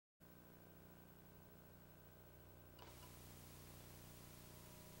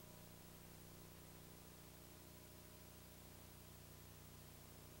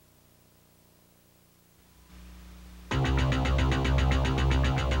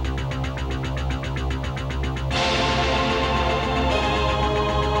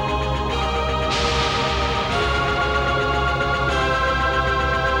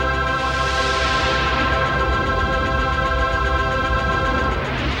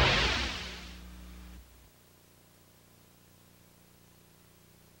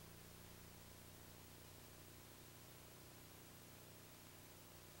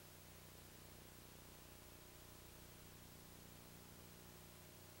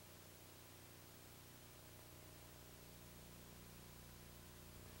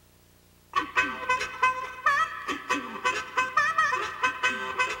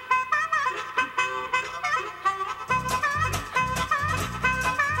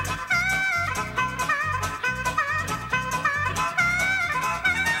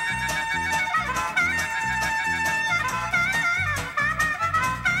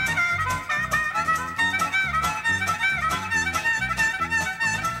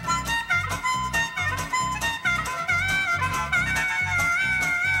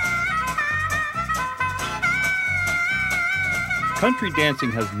Country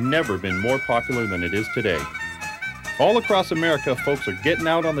dancing has never been more popular than it is today. All across America, folks are getting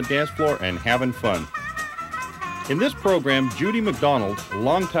out on the dance floor and having fun. In this program, Judy McDonald, a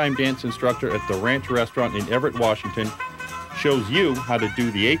longtime dance instructor at the Ranch Restaurant in Everett, Washington, shows you how to do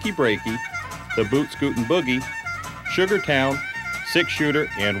the achy breaky, the boot scootin' boogie, Sugar Town, six shooter,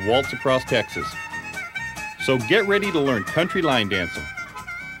 and waltz across Texas. So get ready to learn country line dancing.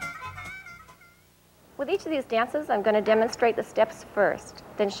 With each of these dances, I'm going to demonstrate the steps first,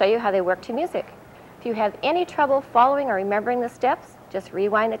 then show you how they work to music. If you have any trouble following or remembering the steps, just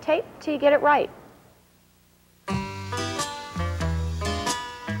rewind the tape till you get it right.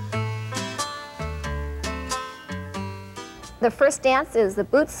 The first dance is the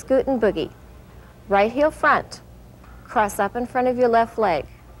boot scootin' boogie. Right heel front, cross up in front of your left leg,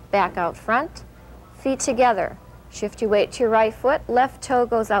 back out front, feet together. Shift your weight to your right foot, left toe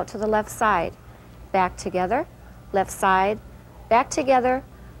goes out to the left side. Back together, left side, back together,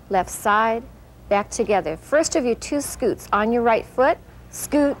 left side, back together. First of your two scoots on your right foot,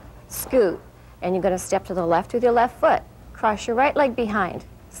 scoot, scoot. And you're going to step to the left with your left foot. Cross your right leg behind.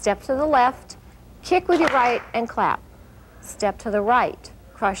 Step to the left, kick with your right, and clap. Step to the right.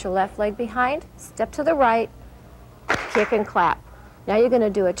 Cross your left leg behind. Step to the right, kick and clap. Now you're going to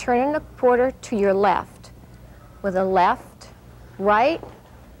do a turn and a quarter to your left. With a left, right,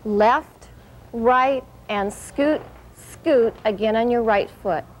 and scoot, scoot again on your right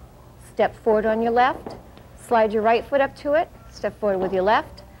foot. Step forward on your left, slide your right foot up to it, step forward with your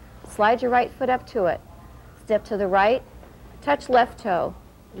left, slide your right foot up to it. Step to the right, touch left toe,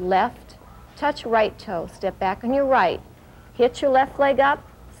 left, touch right toe, step back on your right, hit your left leg up,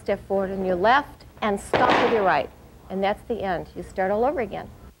 step forward on your left, and stomp with your right. And that's the end. You start all over again.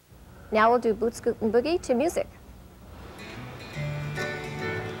 Now we'll do boot scootin' boogie to music.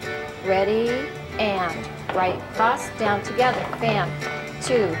 Ready, and right cross, down together, fan,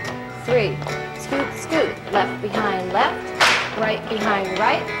 2, 3, scoot, scoot, left behind left, right behind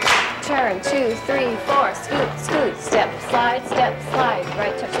right, turn, 2, 3, 4, scoot, scoot, step, slide,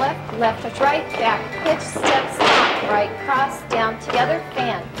 right touch left touch right, back, pitch, step, stop, right cross, down together,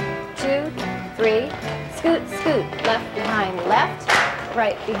 fan, 2, 3, scoot, scoot, left behind left,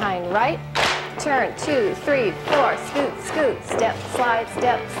 right behind right, turn, 2, 3, 4, scoot, scoot, step, slide,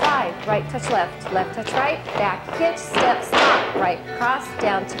 right touch left touch right, back, pitch, step, stop, right, cross,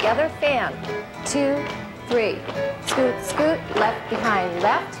 down together, fan, 2, 3, scoot, scoot, left behind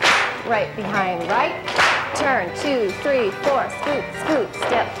left, right behind right, turn, 2, 3, 4, scoot, scoot,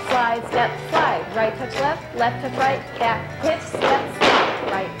 step, slide, right touch left touch right, back, pitch, step,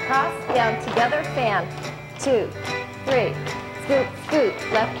 stop, right, cross, down together, fan, 2, 3, scoot,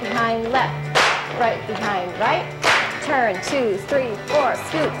 scoot, left behind left, right behind right, turn, 2, 3, 4,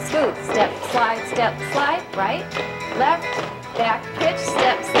 scoot, scoot, step, slide, right, left, back, pitch,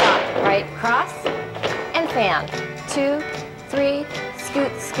 step, stop, right, cross, and fan, 2, 3,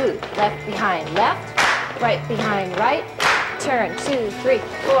 scoot, scoot, left behind left, right behind right, turn, 2, 3,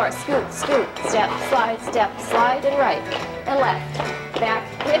 4, scoot, scoot, step, slide, and right, and left, back,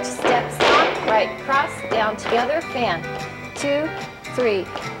 pitch, step, stop, right, cross, down together, fan, 2, 3,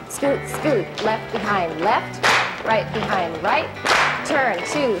 scoot, scoot, left behind left, right behind right, turn,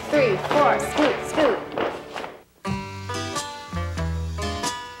 2, 3, 4, scoot, scoot.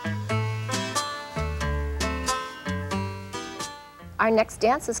 Our next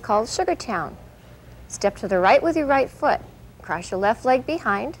dance is called Sugar Town. Step to the right with your right foot, cross your left leg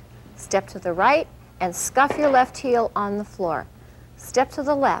behind, step to the right, and scuff your left heel on the floor. Step to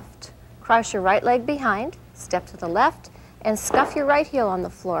the left, cross your right leg behind, step to the left, and scuff your right heel on the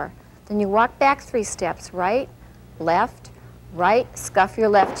floor. Then you walk back 3 steps, right, scuff your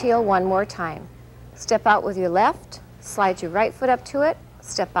left heel one more time. Step out with your left, slide your right foot up to it,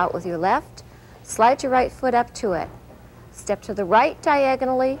 step out with your left, slide your right foot up to it. Step to the right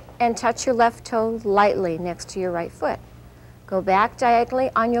diagonally and touch your left toe lightly next to your right foot. Go back diagonally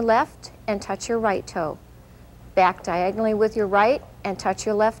on your left and touch your right toe. Back diagonally with your right and touch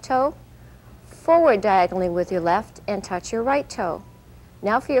your left toe. Forward diagonally with your left and touch your right toe.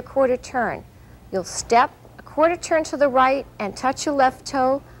 Now for your quarter turn. You'll step a quarter turn to the right and touch your left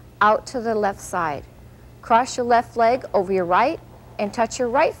toe out to the left side. Cross your left leg over your right and touch your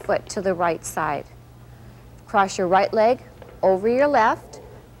right foot to the right side. Cross your right leg over your left,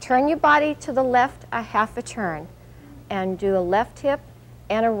 turn your body to the left a half a turn, and do a left hip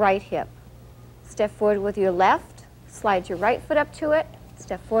and a right hip. Step forward with your left, slide your right foot up to it,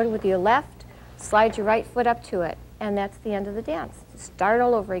 step forward with your left, slide your right foot up to it, and that's the end of the dance. Start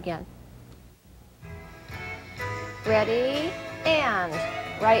all over again. Ready, and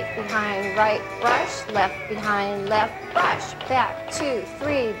right behind right, brush, left behind left, brush, back, 2,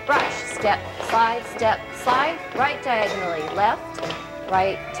 3, brush, step, slide, right diagonally, left,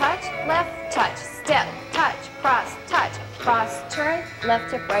 right, touch, step, touch, cross, turn,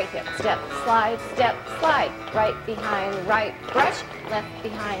 left hip, step, slide, right behind right, brush, left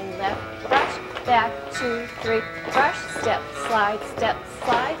behind left, brush, back, 2, 3, brush, step, slide,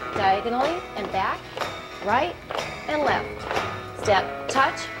 diagonally and back, right and left. Step,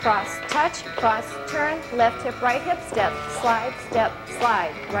 touch, cross, turn, left hip, step, slide,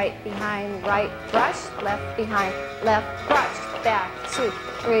 right behind right, brush, left behind left, brush, back, 2,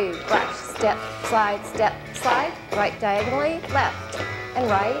 3, brush, step, slide, right diagonally, left,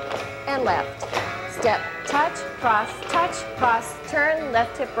 and left. Step, touch, cross, turn,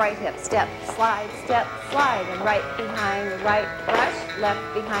 left hip, step, slide, and right behind right, brush,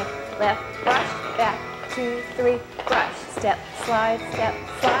 left behind left, brush, back, 2, 3, brush, step, slide,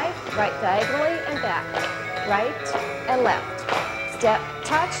 right diagonally and back, right and left. Step,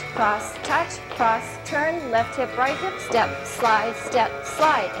 touch, cross, turn, left hip, step, slide,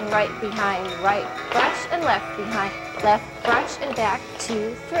 and right behind right, brush, and left behind left, brush, and back,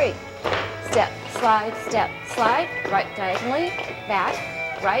 2, 3. Step, slide, right diagonally, back,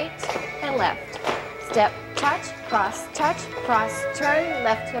 right, and left. Step, touch, cross, turn,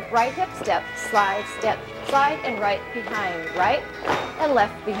 left hip, step, slide, and right behind right, and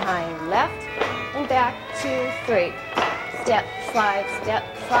left behind left, and back, 2, 3. Step, slide,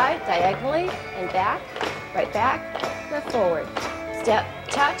 diagonally, and back, right back, left forward. Step,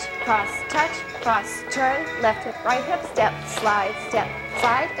 touch, cross, turn, left hip, step, slide,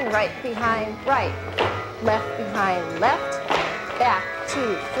 and right behind right, left behind left, back,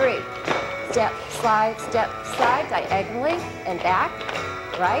 2, 3. Step, slide, diagonally, and back,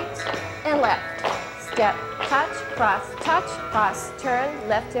 right, and left. Step, touch, cross, turn,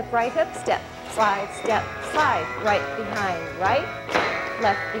 left hip, step, slide, right behind right,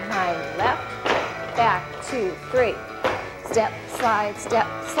 left behind left, back, 2, 3. Step, slide,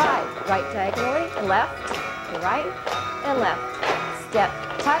 right diagonally, and left, and right, and left. Step,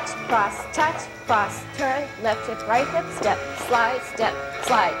 touch, cross, turn, left hip, step,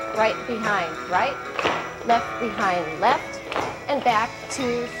 slide, right behind right, left behind left, and back,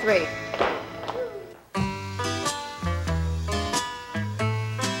 2, 3.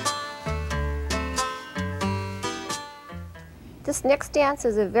 This next dance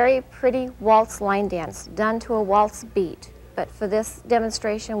is a very pretty waltz line dance done to a waltz beat, but for this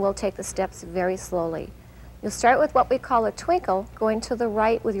demonstration we'll take the steps very slowly. You'll start with what we call a twinkle, going to the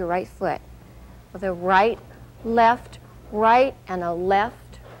right with your right foot. With a right, left, right, and a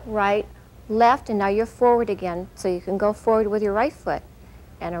left, right, left, and now you're forward again, so you can go forward with your right foot.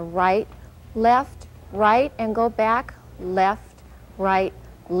 And a right, left, right, and go back, left, right,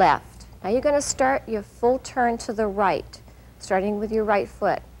 left. Now you're going to start your full turn to the right, starting with your right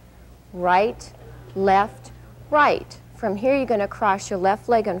foot. Right, left, right. From here you're going to cross your left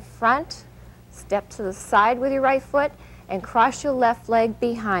leg in front, step to the side with your right foot, and cross your left leg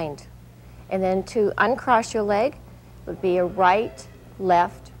behind. And then to uncross your leg would be a right,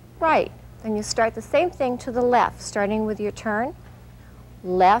 left, right. Then you start the same thing to the left, starting with your turn.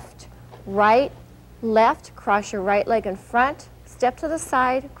 Left, right, left, cross your right leg in front, step to the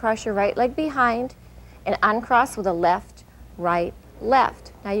side, cross your right leg behind, and uncross with a left, right,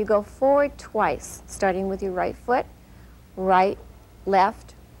 left. Now you go forward twice, starting with your right foot. Right,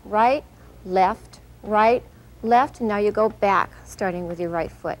 left, right, left, right, left. And now you go back, starting with your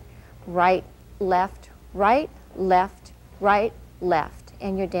right foot. Right, left, right, left, right, left.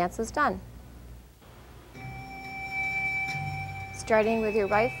 And your dance is done. Starting with your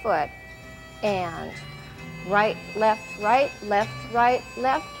right foot. And right, left,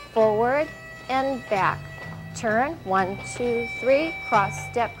 left, forward and back. Turn, 1, 2, 3, cross,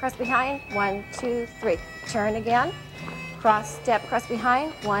 step, cross behind, 1, 2, 3. Turn again. Cross, step, cross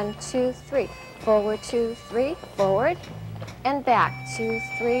behind, 1, 2, 3. Forward, 2, 3, forward, and back, 2,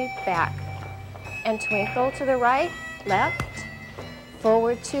 3, back. And twinkle to the right, left,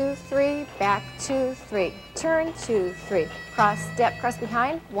 forward, 2, 3, back, 2, 3. Turn, 2, 3. Cross, step, cross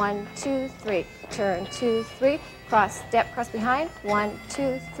behind, 1, 2, 3. Turn, 2, 3. Cross, step, cross behind, 1,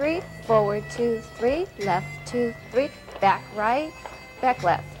 2, 3. Forward, 2, 3. Left, 2, 3. Back, right, back,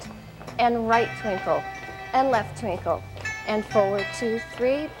 left. And right twinkle, and left twinkle. And forward, 2,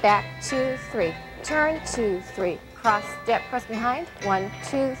 3, back, 2, 3. Turn, 2, 3. Cross, step, cross behind, 1,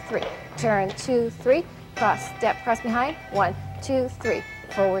 2, 3. Turn, 2, 3. Cross, step, cross behind, 1, 2, 3.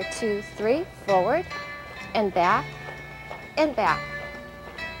 Forward, 2, 3. Forward, and back, and back.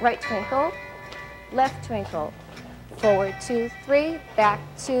 Right twinkle, left twinkle. Forward, 2, 3, back,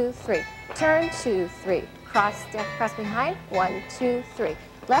 2, 3. Turn, 2, 3. Cross, step, press behind, 1, 2, 3.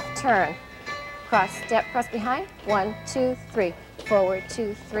 Left turn. Cross, step, press behind, 1, 2, 3. Forward,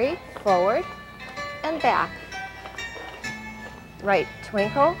 2, 3, forward, and back. Right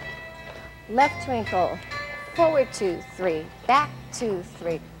twinkle, left twinkle, forward, 2, 3, back, 2,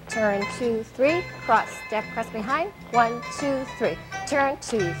 3. Turn, 2, 3, cross, step, press behind, 1, 2, 3. Turn,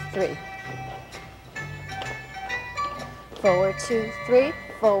 2, 3. Forward, 2, 3,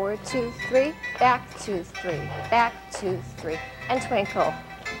 forward, 2, 3, back, 2, 3, back, 2, 3, and twinkle.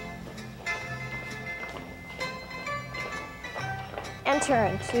 And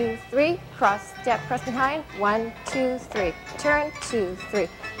turn, 2, 3, cross, step, press behind, 1, 2, 3. Turn, 2, 3,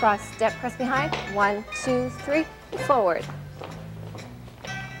 cross, step, press behind, 1, 2, 3, forward.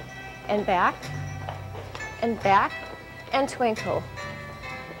 And back, and twinkle.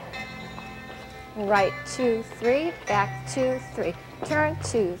 Right, 2, 3, back, 2, 3. Turn,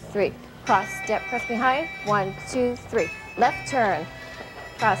 2, 3. Cross, step, press behind, 1, 2, 3. Left turn.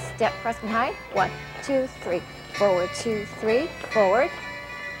 Cross, step, press behind, 1, 2, 3. Forward, 2, 3, forward,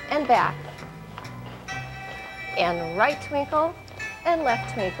 and back. And right twinkle, and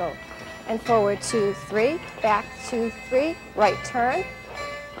left twinkle. And forward, 2, 3, back, 2, 3, right turn.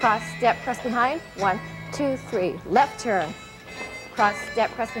 Cross, step, press behind, 1, 2, 3. Left turn. Cross,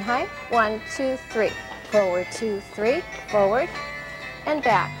 step, press behind, 1, 2, 3. Forward, 2, 3, forward, and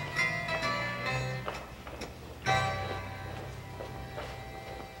back.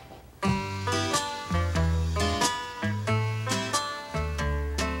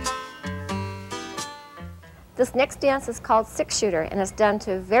 This next dance is called six-shooter, and it's done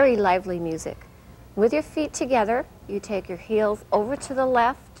to very lively music. With your feet together, you take your heels over to the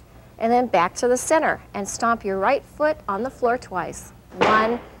left and then back to the center and stomp your right foot on the floor twice.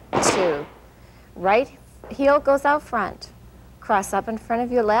 1, 2. Right heel goes out front. Cross up in front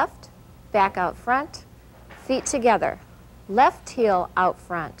of your left, back out front, feet together. Left heel out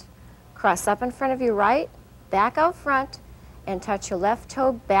front. Cross up in front of your right, back out front, and touch your left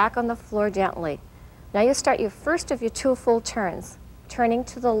toe back on the floor gently. Now you start your first of your 2 full turns, turning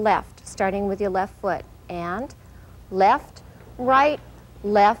to the left, starting with your left foot. And left, right,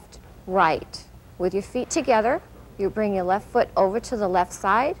 left, right. With your feet together, you bring your left foot over to the left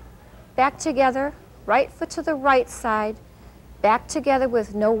side, back together, right foot to the right side, back together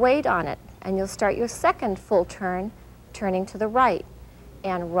with no weight on it. And you'll start your second full turn, turning to the right.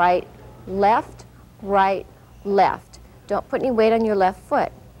 And right, left, right, left. Don't put any weight on your left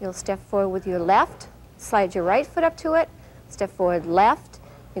foot. You'll step forward with your left, slide your right foot up to it, step forward left.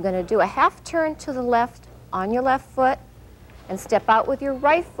 You're going to do a half turn to the left on your left foot and step out with your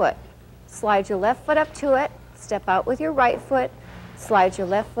right foot. Slide your left foot up to it, step out with your right foot, slide your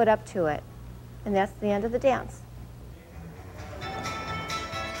left foot up to it. And that's the end of the dance.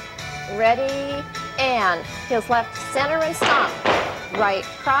 Ready, and heels left, center, and stomp. Right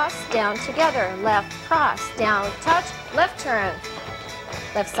cross, down together, left cross, down touch, left turn.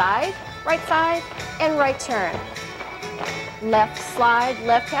 Left side, and right turn. Left slide,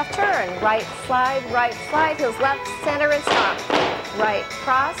 left half turn. Right slide, heels left, center, and stomp. Right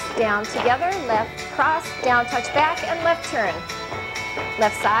cross, down together, left cross, down touch back, and left turn.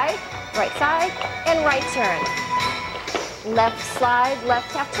 Left side, and right turn. Left slide,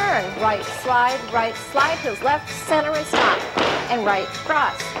 left half turn. Right slide, heels left, center, and stomp. And right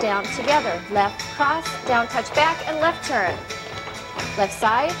cross, down together, left cross, down touch back, and left turn. Left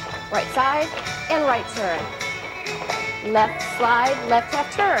side, and right turn. Left slide, left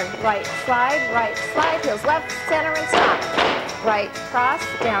half turn. Right slide, heels left, center, and stomp. Right cross,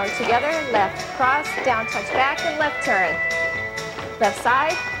 down together, left cross, down touch back, and left turn. Left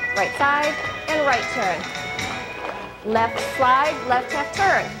side, and right turn. Left slide, left half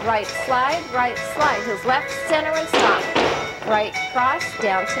turn. Right slide, heels left, center, and stomp. Right cross,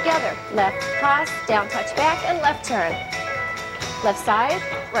 down together, left cross, down touch back, and left turn. Left side,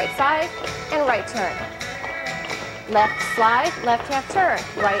 and right turn. Left slide, left half turn.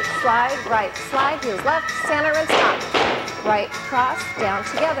 Right slide, heels left, center, and stomp. Right cross, down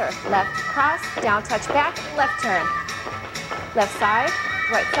together. Left cross, down touch back, and left turn. Left side,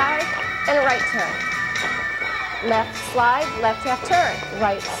 and right turn. Left slide, left half turn.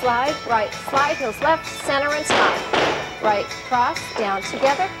 Right slide, heels left, center, and stomp. Right cross, down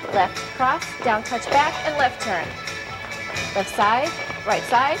together. Left cross, down touch back, and left turn. Left side,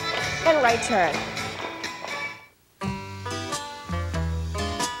 and right turn.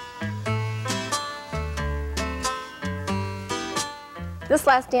 This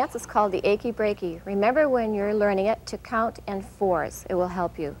last dance is called the achy breaky. Remember when you're learning it to count in 4s. It will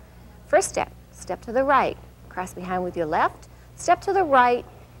help you. First step, step to the right. cross behind with your left, step to the right,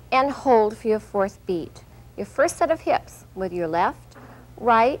 and hold for your fourth beat. Your first set of hips with your left,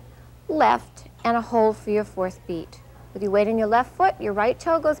 right, left, and a hold for your fourth beat. With your weight on your left foot, your right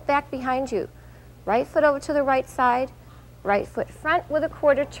toe goes back behind you. Right foot over to the right side, right foot front with a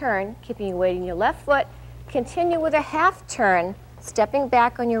quarter turn, keeping your weight in your left foot. Continue with a half turn, stepping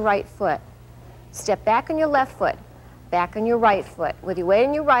back on your right foot. Step back on your left foot, back on your right foot. With your weight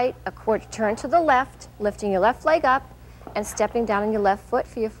on your right, a quarter turn to the left, lifting your left leg up, and stepping down on your left foot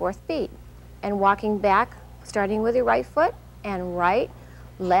for your fourth beat. And walking back, starting with your right foot, and right,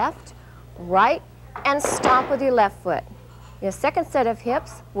 left, right, and stomp with your left foot. Your second set of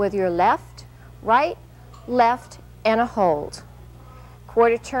hips with your left, right, left, and a hold.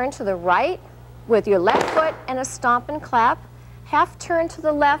 Quarter turn to the right with your left foot and a stomp and clap. Half turn to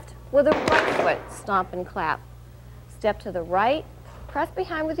the left with a right foot, stomp and clap. Step to the right, press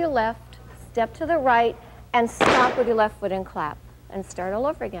behind with your left, step to the right, and stomp with your left foot and clap. And start all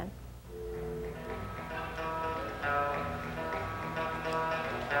over again.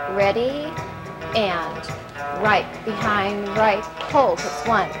 Ready, and right, behind, right, hold. It's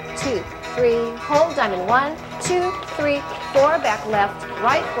 1, 2, 3, hold, diamond, 1, 2, 3, 4, back left,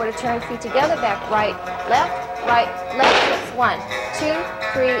 right, quarter turn, feet together, back right, left, hips, 1, 2,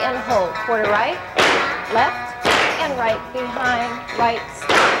 3, and hold, quarter right, left, and right, behind, right,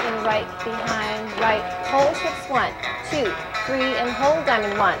 stop, and right, behind, right, hold, hips, 1, 2, 3, and hold,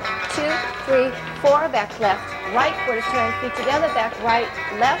 diamond, 1, 2, 3, 4, back left, right, quarter turn, feet together, back right,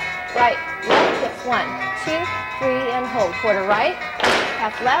 left, hips, 1, 2, 3, and hold, quarter right,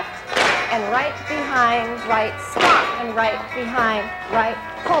 half left, and right behind, right, stop, and right behind, right,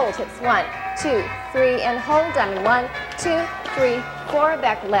 hold, hips, 1, 2, 3, and hold, diamond, 1, 2, 3, 4,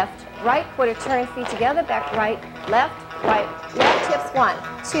 back left, right, quarter turn, feet together, back right, left, hips, 1,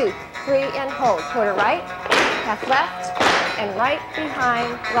 2, 3, and hold, quarter right, half left, and right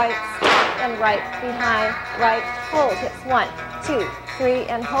behind, right, stop, and right behind, right, hold, hips, 1, 2, 3,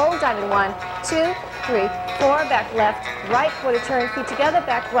 and hold, diamond, 1, 2, 3, 4, back left, right, quarter turn, feet together,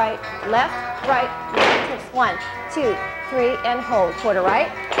 back right, left, hips, 1, 2, 3, and hold, quarter right,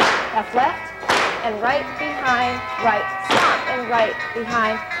 half left, and right behind, right, stop, and right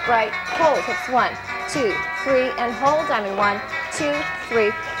behind, right, hold, hips, 1, 2, 3, and hold, diamond, 1, 2,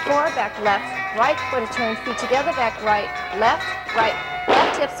 3, 4, back left, right, quarter turn, feet together, back right, left,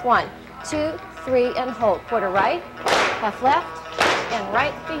 hips, 1, 2, 3, and hold, quarter right, half left, and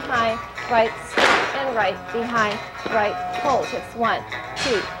right behind, right, stop, and right behind, right, hold, hips, 1,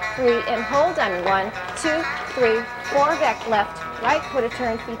 2, 3, and hold, diamond, 1, 2, 3, 4, back left, right, quarter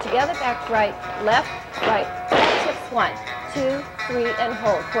turn, feet together, back right, left, hips, 1, 2, 3, and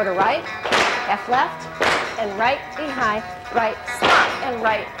hold, quarter right, half left, and right behind, right, stop, and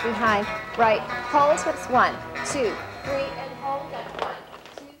right behind, right, hold, hips, 1, 2, 3, and hold, diamond, 1,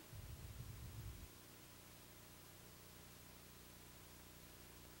 2.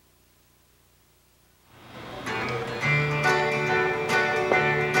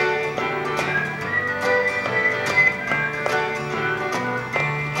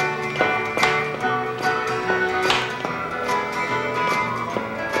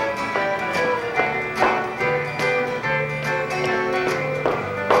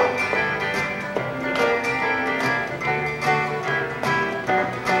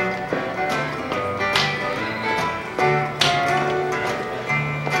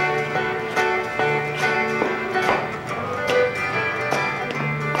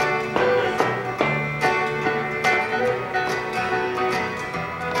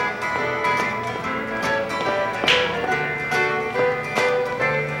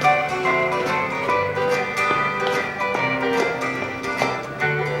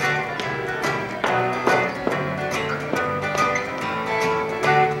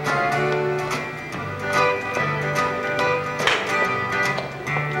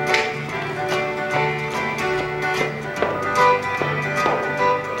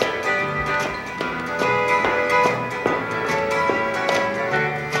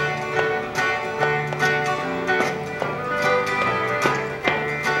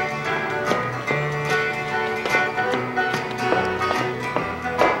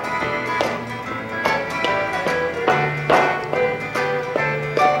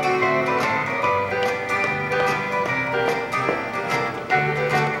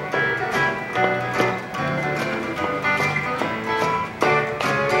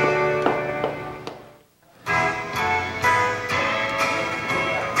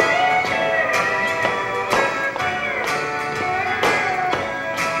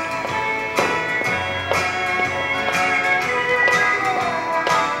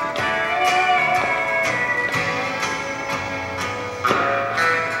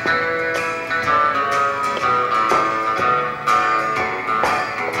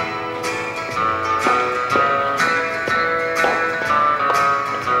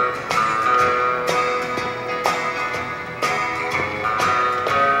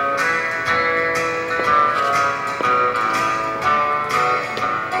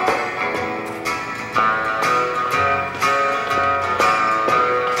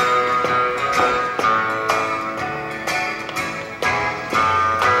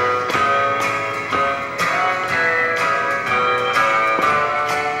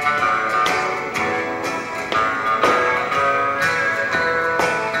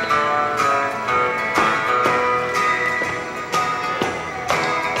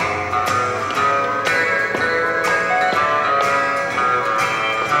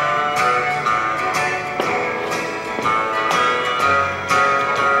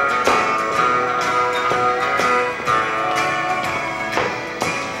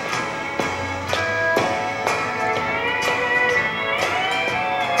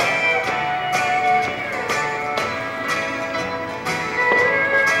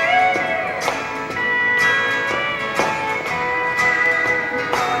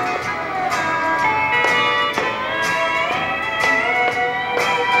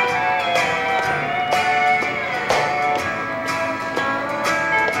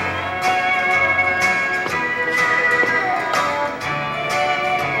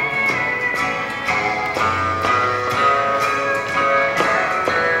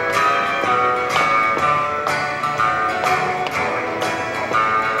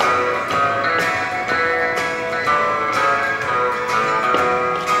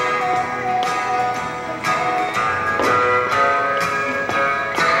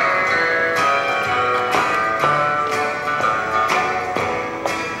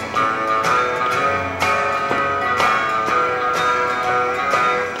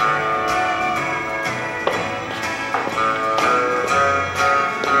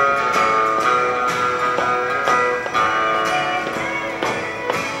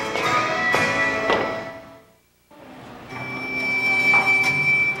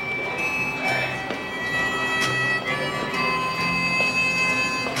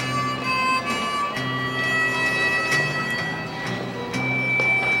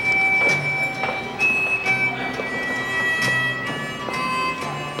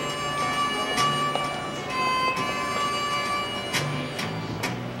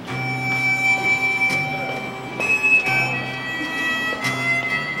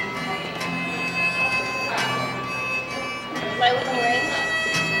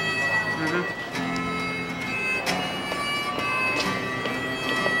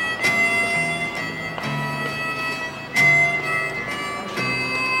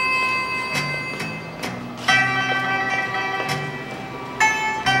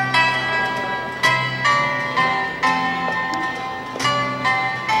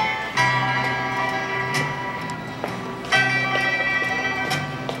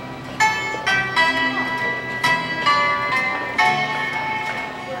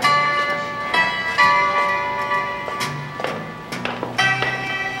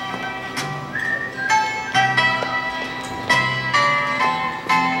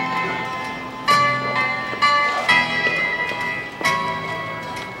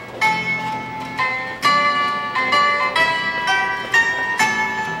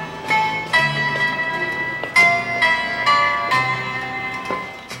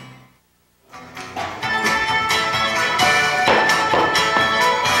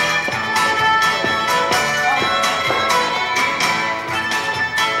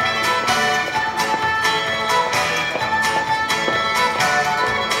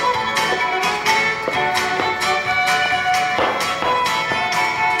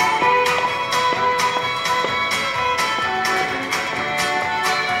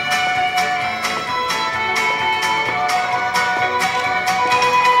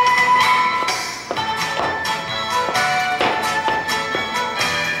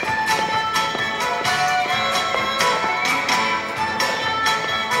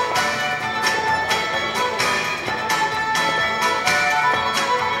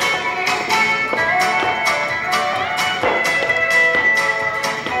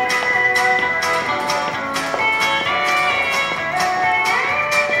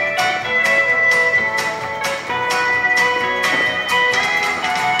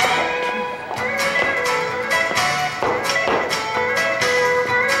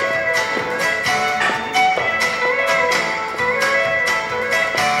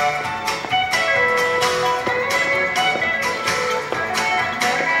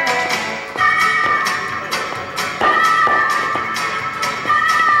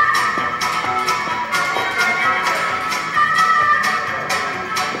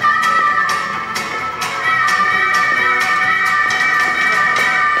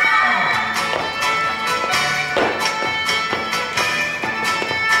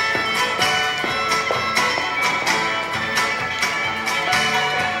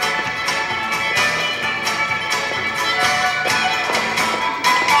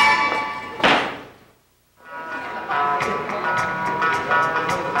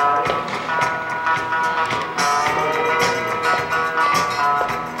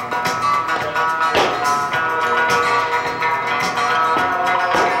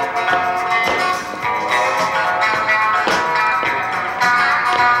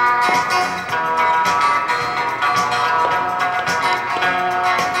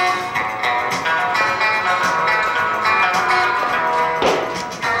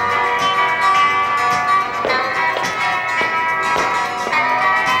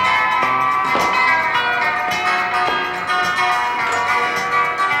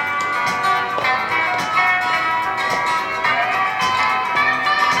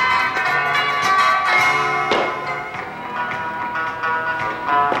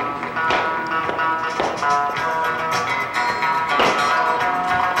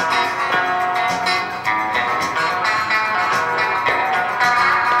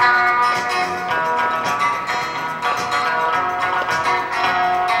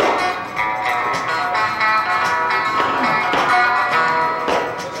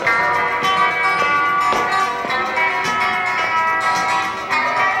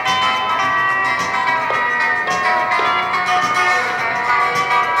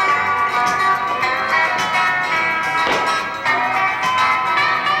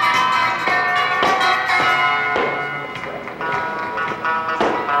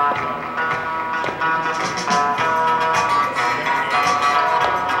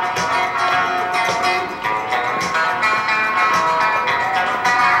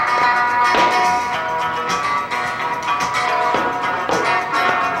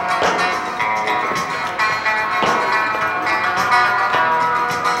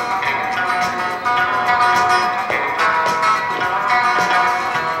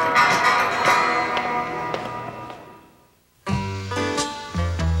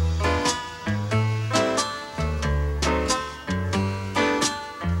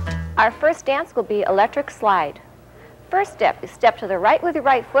 Our first dance will be electric slide. First step is step to the right with your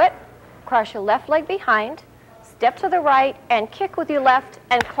right foot, cross your left leg behind, step to the right and kick with your left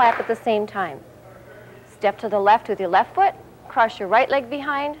and clap at the same time. Step to the left with your left foot, cross your right leg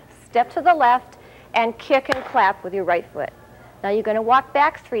behind, step to the left and kick and clap with your right foot. Now you're going to walk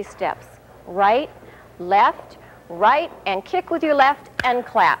back 3 steps. Right, left, right, and kick with your left and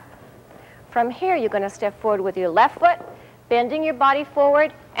clap. From here, you're going to step forward with your left foot, bending your body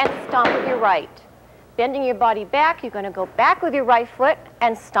forward and stomp with your right. Bending your body back, you're going to go back with your right foot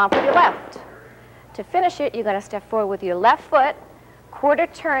and stomp with your left. To finish it, you're going to step forward with your left foot, quarter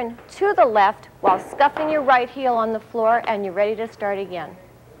turn to the left while scuffing your right heel on the floor, and you're ready to start again.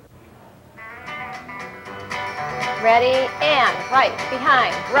 Ready, and right,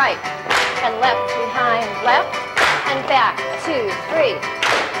 behind, right, and left, behind, left, and back, 2, 3.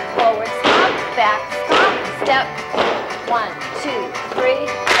 Forward stomp, back stomp, step, 1, 2, 3,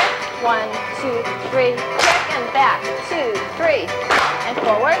 1, 2, 3, kick, and back, 2, 3, and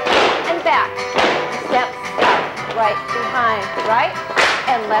forward, and back, step, step, right, behind, right,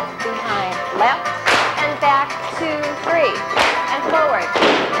 and left, behind, left, and back, 2, 3, and forward,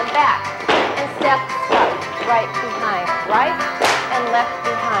 and back, and step, step, right, behind, right, and left,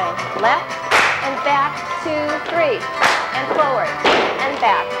 behind, left, and back, 2, 3, and forward, and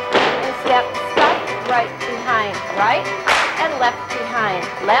back, and step, step, right, behind, right, and left, behind,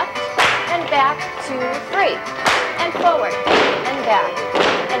 left, and back, 2, 3, and forward, and back,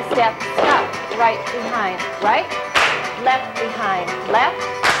 and step, step, right, behind, right, left, behind, left,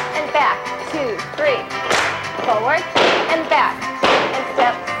 and back, 2, 3, forward, and back, and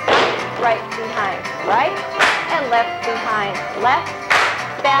step, step, right, behind, right, and left, behind, left,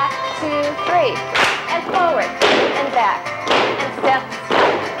 back, 2, 3, and forward, and back, and step,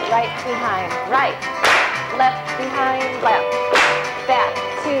 step, right, behind, right, left, behind, left, back,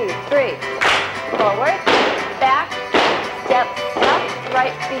 2, 3, forward, back, step, step,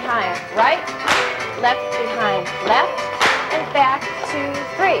 right, behind, right, left, behind, left, and back, 2,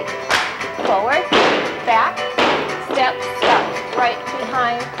 3, forward, back, step, step, right,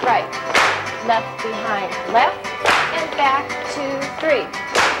 behind, right, left, behind, left, and back, 2, 3,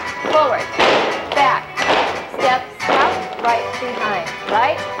 forward, back, step, step, right, behind,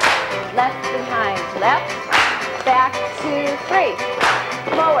 right, left, behind, left, back, 2, 3,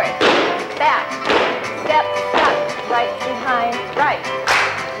 forward, back, step, step, right, behind, right,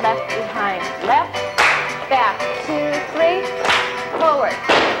 left, behind, left, back, 2, 3, forward,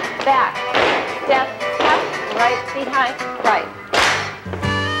 back, step, step, right, behind, right.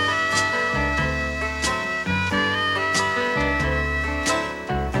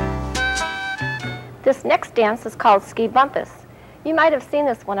 This next dance is called Ski Bumpus. You might have seen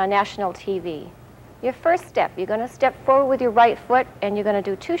this one on national TV. Your first step, you're going to step forward with your right foot and you're going to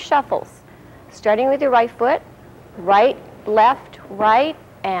do 2 shuffles. Starting with your right foot, right,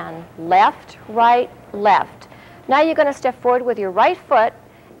 and left, right, left. Now you're going to step forward with your right foot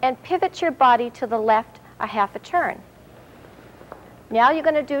and pivot your body to the left a half a turn. Now you're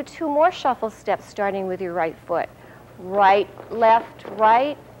going to do 2 more shuffle steps starting with your right foot. Right,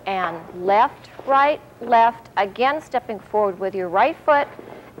 and left, right, left. Again, stepping forward with your right foot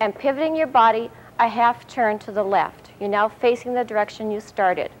and pivoting your body a half turn to the left. You're now facing the direction you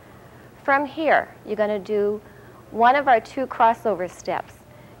started. From here, you're going to do one of our 2 crossover steps.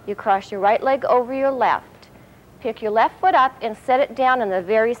 You cross your right leg over your left. Pick your left foot up and set it down in the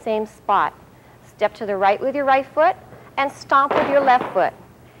very same spot. Step to the right with your right foot and stomp with your left foot.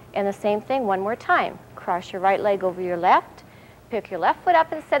 And the same thing one more time. Cross your right leg over your left. Pick your left foot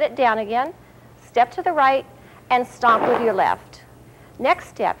up and set it down again. Step to the right and stomp with your left. Next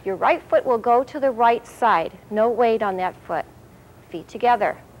step, your right foot will go to the right side. No weight on that foot. Feet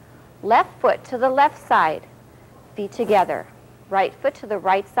together. Left foot to the left side. Feet together. Right foot to the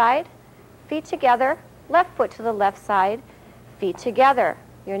right side. Feet together. Left foot to the left side. Feet together.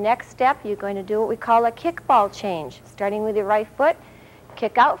 Your next step, you're going to do what we call a kickball change. Starting with your right foot,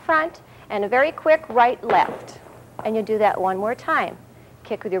 kick out front, and a very quick right left. And you do that one more time.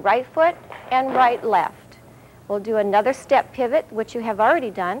 Kick with your right foot and right left. We'll do another step pivot, which you have already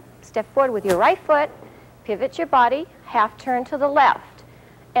done. Step forward with your right foot, pivot your body, half turn to the left,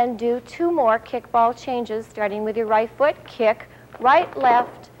 and do 2 more kickball changes, starting with your right foot, kick, right,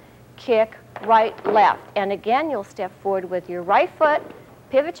 left, kick, right, left. And again, you'll step forward with your right foot,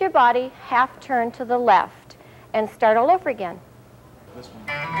 pivot your body, half turn to the left, and start all over again. This one.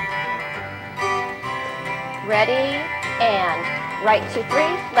 Ready, and right 2, 3,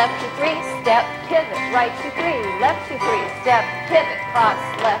 left 2, 3, step, pivot, right 2, 3, left 2, 3, step, pivot, cross,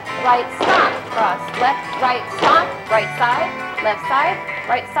 left, right, stomp, cross, left, right, stomp, right side,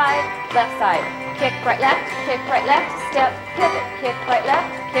 right side, left side. Kick right left, step, pivot. Kick right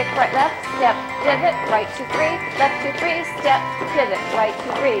left, step, pivot. Right 2, 3, left 2, 3, step, pivot. Right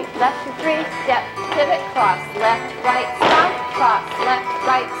 2, 3, left 2, 3, step, pivot. Cross, left, right, stomp. Cross, left,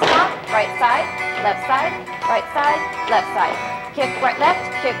 right, stomp. Right side, left side, right side, left side. Kick right left,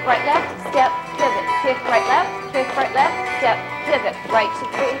 step, pivot. Kick right left, step, pivot. Right 2,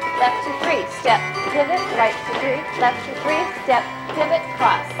 3, left 2, 3, step, pivot. Right 2, 3, left 2, 3, step, pivot.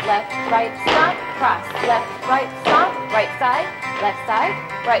 Cross, left, right, stomp. Cross, left, right, stomp. Right side, left side,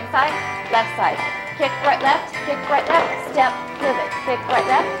 right side, left side. Kick right left, step, pivot. Kick right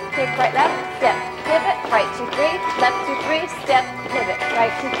left, step, pivot. Right 2, 3, left 2, 3, step, pivot.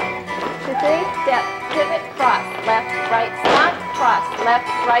 Right 2, 3, step, pivot. Cross, left, right, stomp. Cross, left,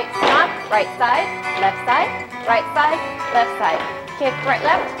 right, stomp. Right side, left side, right side, left side. Kick right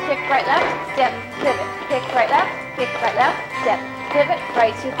left, step, pivot. Kick right left, step, pivot.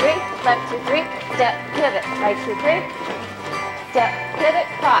 Right 2, 3, left 2, 3, step, pivot. Right 2, 3, step, pivot.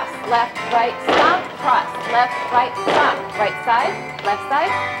 Cross, left, right, stomp. Cross, left, right, stomp. Right side, left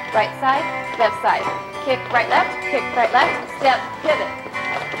side, right side, left side. Kick right left, step, pivot.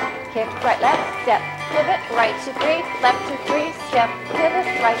 Kick right left, step, pivot. Right 2, 3, left 2, 3, step, pivot.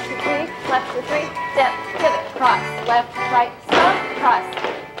 Right 2, 3, left 2, 3, step, pivot. Cross, left, right, stomp. Cross,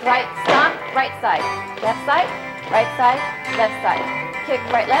 right, stomp. Right side, left side, left side. Kick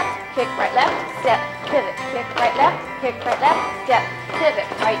right left, step, pivot. Kick right left, step, pivot.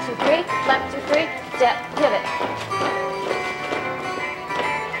 Right 2, 3, left 2, 3, step, pivot.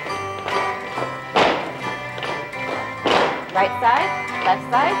 Right side, left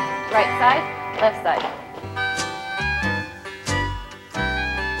side, right side, left side.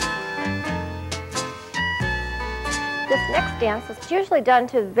 This next dance is usually done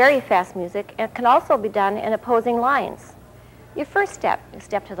to very fast music and can also be done in opposing lines. Your first step, you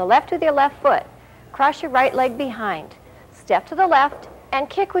step to the left with your left foot, cross your right leg behind, step to the left and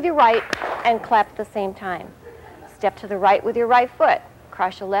kick with your right and clap at the same time. Step to the right with your right foot,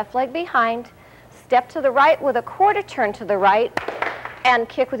 cross your left leg behind, step to the right with a quarter turn to the right and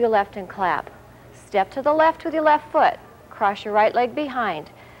kick with your left and clap. Step to the left with your left foot, cross your right leg behind,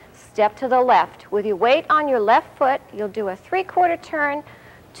 step to the left. With your weight on your left foot, you'll do a 3/4 turn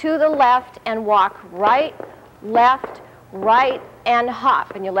to the left and walk right, left, right, and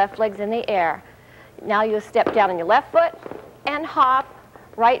hop, and your left leg's in the air. Now you'll step down on your left foot and hop,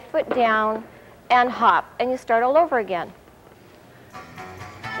 right foot down and hop, and you start all over again.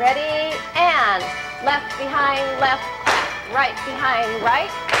 Ready, and left behind left, right behind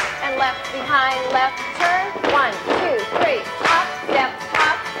right, and left behind left, turn, 1, 2, 3, hop, step,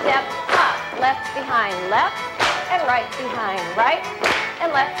 left behind left, and right behind right,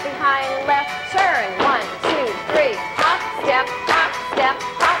 and left behind left, turn, 1, 2, 3, hop, step,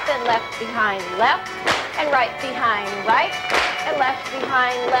 and left behind left, and right behind right, and left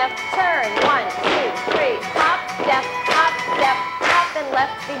behind left, turn, 1, 2, 3, hop, step, and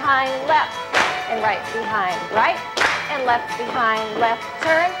left behind left, and right behind right, and left behind left,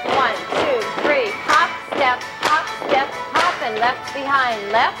 turn, 1, 2, 3, hop, step, and left behind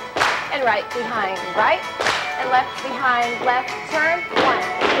left, and right behind right, and left behind left, turn, 1,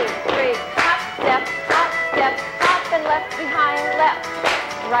 2, 3, hop, step, and left behind left,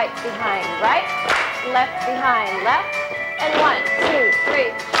 right behind right, left behind left, and 1, 2, 3,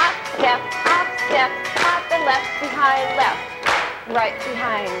 hop, step, and left behind left, right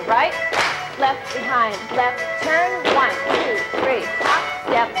behind right, left behind left, turn, 1, 2, 3, hop,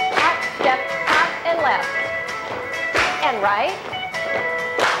 step, and left, and right,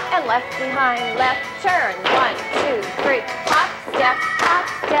 and left behind left, turn, 1, 2, 3, hop, step,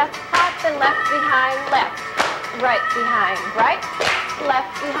 and left behind left, right behind right,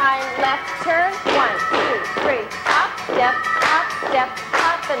 left behind left, turn, 1, 2, 3, hop, step,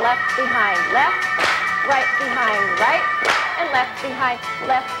 and left behind left, right behind right, and left behind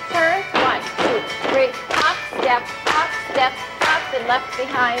left, turn, 1, 2, 3, hop, step, and left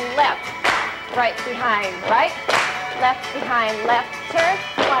behind left, right behind right, left behind left, turn,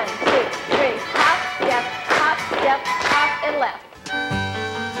 1, 2, 3, hop, step, and left.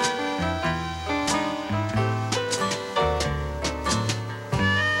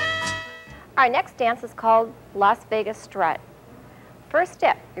 Our next dance is called Las Vegas Strut. First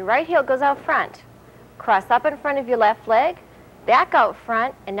step, your right heel goes out front. Cross up in front of your left leg, back out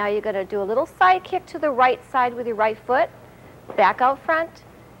front, and now you're going to do a little side kick to the right side with your right foot, back out front,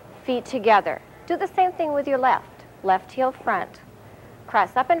 feet together. Do the same thing with your left. Left heel front.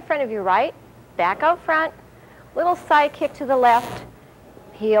 Cross up in front of your right, back out front, little side kick to the left,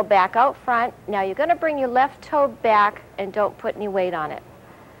 heel back out front. Now you're going to bring your left toe back and don't put any weight on it.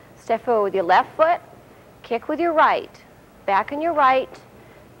 Step forward with your left foot, kick with your right, back on your right,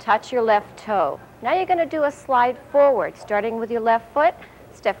 touch your left toe. Now you're going to do a slide forward, starting with your left foot,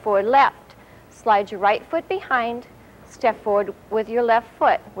 step forward left, slide your right foot behind, step forward with your left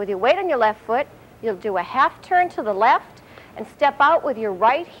foot. With your weight on your left foot, you'll do a half turn to the left and step out with your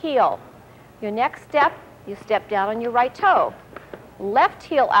right heel. Your next step, you step down on your right toe. Left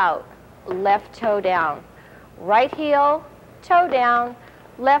heel out, left toe down. Right heel, toe down,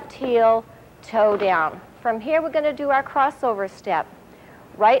 left heel, toe down. From here, we're going to do our crossover step.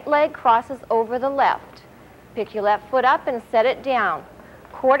 Right leg crosses over the left. Pick your left foot up and set it down.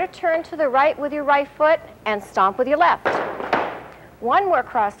 Quarter turn to the right with your right foot and stomp with your left. One more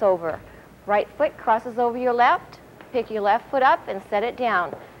crossover. Right foot crosses over your left. Pick your left foot up and set it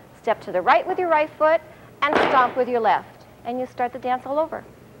down. Step to the right with your right foot and stomp with your left. And you start the dance all over.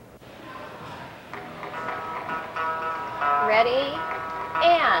 Ready?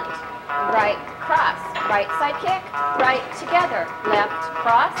 And right cross, right side kick, right together, left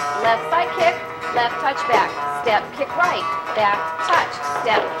cross, left side kick, left touch back, step kick right, back touch,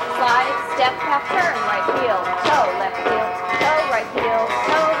 step slide, step half turn, right heel, toe, left heel, toe, right heel,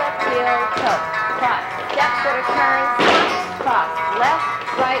 toe, left heel, toe, cross, step quarter turn, stomp, cross, left,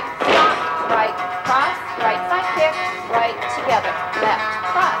 right, stomp, right, cross, right side kick, right together, left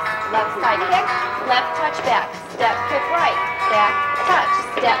cross, left side kick, left touch back, step kick right, back touch,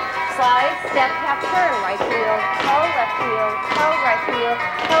 step slide, step half turn, right heel, toe, left heel, toe, right heel,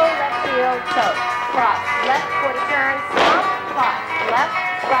 toe, left heel, toe, cross, left quarter turn, stomp, cross, left,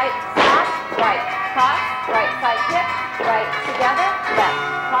 right, stomp, right, cross, right side kick, right together, left,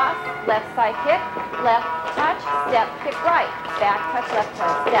 cross, left side kick, left touch, step kick right, back touch left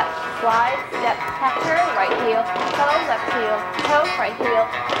toe, step, slide, step half turn, right heel, toe, left heel, toe, right heel,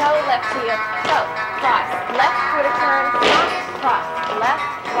 toe, left heel, toe, cross, left quarter turn, stomp, cross, left,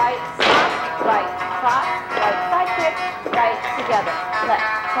 right, stomp, right, cross, right side kick, right together, left,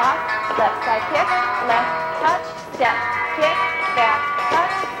 cross, left side kick, left touch, step, kick, back,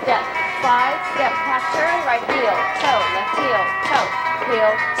 touch, step, slide, step, half turn, right heel, toe, left heel, toe,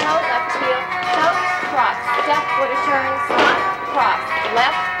 left heel, toe, cross, step, quarter turn, stomp, cross,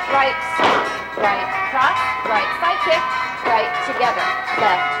 left, right, stomp, right, cross, right side kick, right together,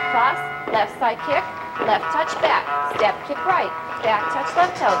 left, cross, left side kick, left touch back, step kick right, back touch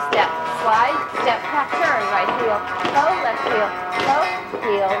left toe, step, slide, step half turn, right heel, toe, left heel, toe,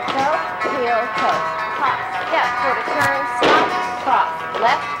 cross, step, quarter turn, stomp, cross,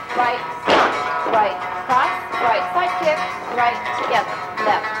 left, right, stomp, right, cross, right side kick, right together,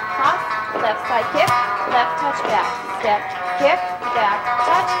 left, cross, left side kick, left touch back, step, kick, back,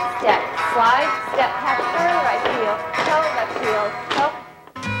 touch, step, slide, step half turn, right heel, toe, left heel, toe.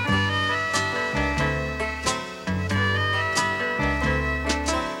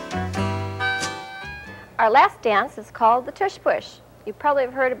 Our last dance is called the tush push. You probably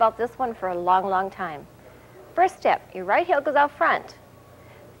have heard about this one for a long, long time. First step, your right heel goes out front.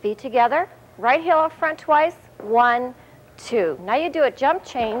 Feet together, right heel out front twice, 1, 2. Now you do a jump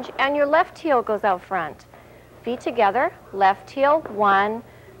change and your left heel goes out front. Feet together, left heel, 1,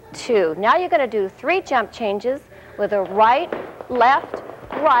 2. Now you're going to do 3 jump changes with a right, left,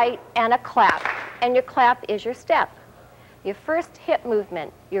 right, and a clap. And your clap is your step. Your first hip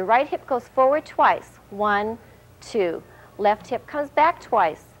movement, your right hip goes forward twice, 1, 2. Left hip comes back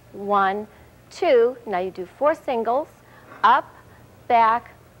twice, 1, 2. Now you do 4 singles, up,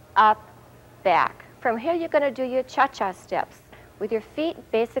 back, up, back. From here you're going to do your cha-cha steps. With your feet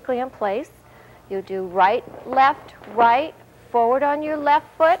basically in place, you do right, right, forward on your left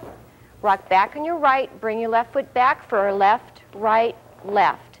foot, rock back on your right, bring your left foot back for a left, right,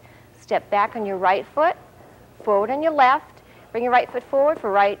 left. Step back on your right foot, forward on your left, bring your right foot forward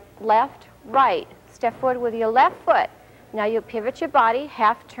for right, left, right. Step forward with your left foot. Now you pivot your body,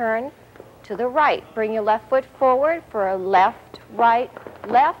 half turn to the right. Bring your left foot forward for a left, right,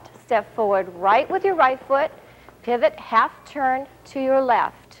 left. Step forward right with your right foot, pivot, half turn to your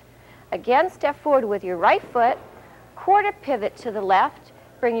left. Again, step forward with your right foot, quarter pivot to the left,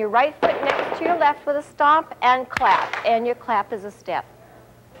 bring your right foot next to your left with a stomp and clap. And your clap is a step.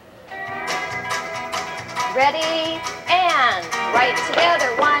 Ready, and right together,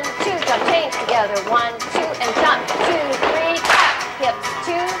 1, 2, jump, change together, 1, 2, and jump, 2, 3, clap, hips,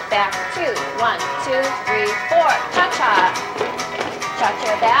 2, back, 2, 1, 2, 3, 4, cha-cha,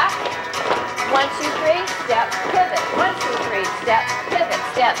 cha-cha back, 1, 2, 3, step, pivot, 1, 2, 3, step, pivot,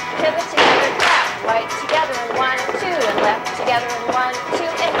 together, clap, right together, and 1, 2, and left together, and 1, 2,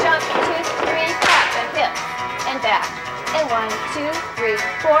 and jump, 2, 3, clap, and hips, and back, and 1, 2, 3,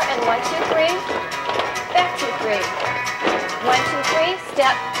 4, and 1, 2, 3, back 2, 3. 1, 2, 3,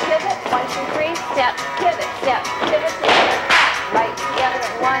 step, pivot, 1, 2, 3, step, pivot, step, pivot together, clap, right together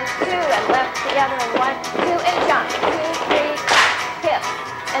and 1, 2, and left together and 1, 2, and jump, 2, 3, clap, hip,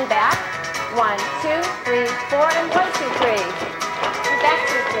 and back, 1, 2, 3, 4, and 1, 2, 3, and back,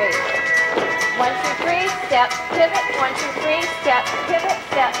 2, 3, 1, 2, 3, step, pivot, 1, 2, 3, step, pivot,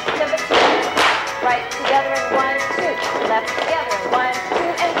 together, clap, right together and 1, 2, left together and 1,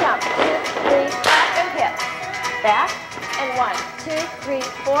 2, and jump, 2, 3, clap, and hip, back, and 1, 2, 3,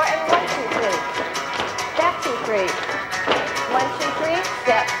 4, and 1, 2, 3. Back 2, 3. 1, 2, 3,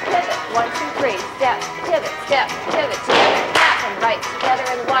 step, pivot. 1, 2, 3, step, pivot, together, clap, and right together,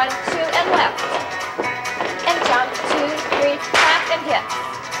 and 1, 2, and left. And jump, 2, 3, clap, and hip.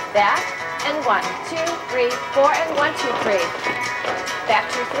 Back, and 1, 2, 3, 4, and 1, 2, 3. Back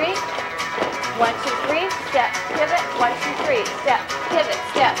 2, 3. 1, 2, 3, step, pivot, 1, 2, 3, step, pivot,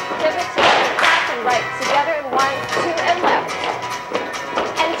 together, clap, and right together, and 1, 2, and left.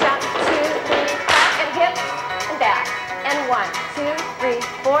 And jump, 2, 3, clap, and hip, and back. And 1, 2, 3,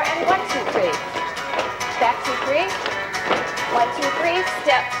 4, and 1, 2, 3. Back 2, 3. 1, 2, 3,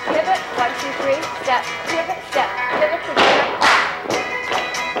 step, pivot, 1, 2, 3, step, pivot, together,